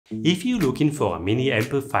If you're looking for a mini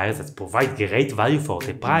amplifier that provides great value for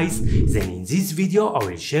the price, then in this video I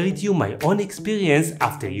will share with you my own experience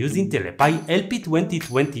after using the Lepy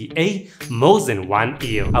LP-2020A more than 1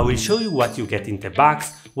 year. I will show you what you get in the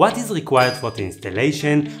box, what is required for the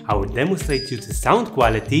installation, I will demonstrate you the sound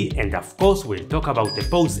quality, and of course we'll talk about the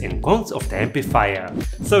pros and cons of the amplifier.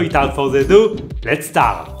 So without further ado, let's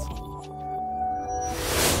start!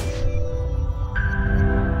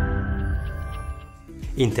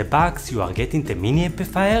 In the box you are getting the mini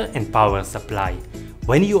amplifier and power supply.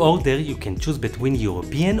 When you order you can choose between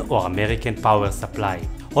European or American power supply.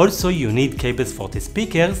 Also you need cables for the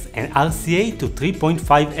speakers and RCA to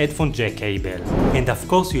 3.5 headphone jack cable. And of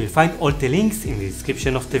course you will find all the links in the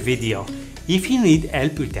description of the video. If you need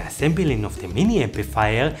help with the assembling of the mini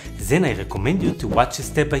amplifier, then I recommend you to watch a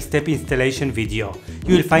step-by-step installation video.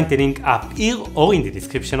 You will find the link up here or in the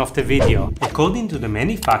description of the video. According to the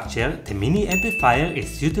manufacturer, the mini amplifier is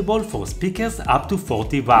suitable for speakers up to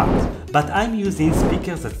 40 watts, but I'm using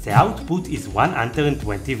speakers that the output is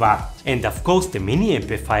 120 watts. And of course the mini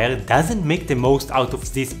amplifier doesn't make the most out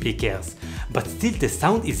of these speakers, but still the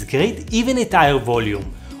sound is great even at higher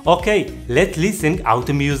volume. Okay, let's listen how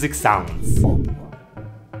the music sounds.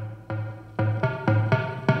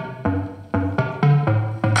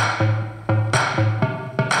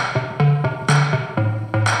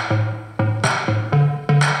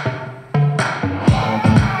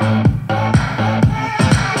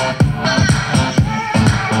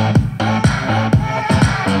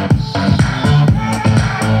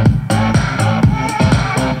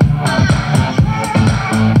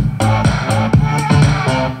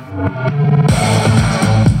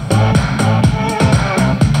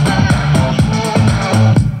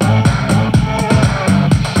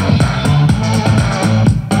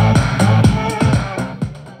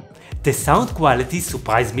 The sound quality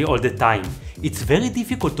surprised me all the time. It's very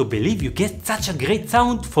difficult to believe you get such a great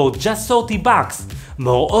sound for just 30 bucks.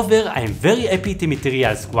 Moreover, I am very happy with the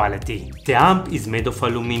materials quality. The amp is made of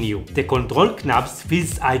aluminum. The control knobs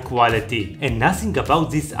feels high quality, and nothing about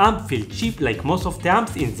this amp feels cheap like most of the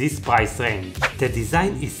amps in this price range. The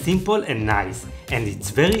design is simple and nice, and it's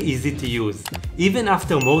very easy to use. Even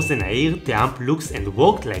after more than a year, the amp looks and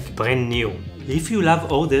works like brand new. If you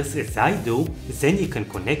love orders as I do, then you can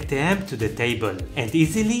connect the amp to the table and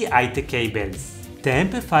easily hide the cables. The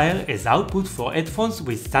amplifier has output for headphones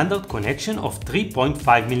with standard connection of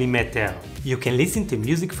 3.5mm. You can listen to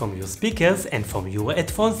music from your speakers and from your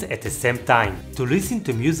headphones at the same time. To listen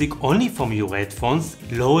to music only from your headphones,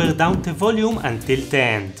 lower down the volume until the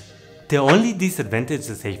end. The only disadvantage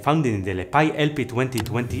that I found in the Lepy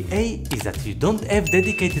LP-2020A is that you don't have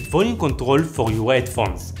dedicated volume control for your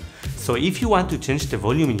headphones. So if you want to change the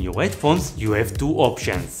volume in your headphones, you have two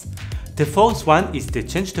options. The first one is to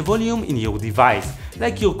change the volume in your device,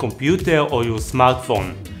 like your computer or your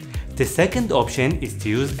smartphone. The second option is to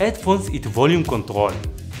use headphones with volume control.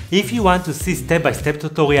 If you want to see step-by-step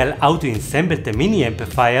tutorial how to assemble the mini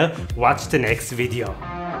amplifier, watch the next video.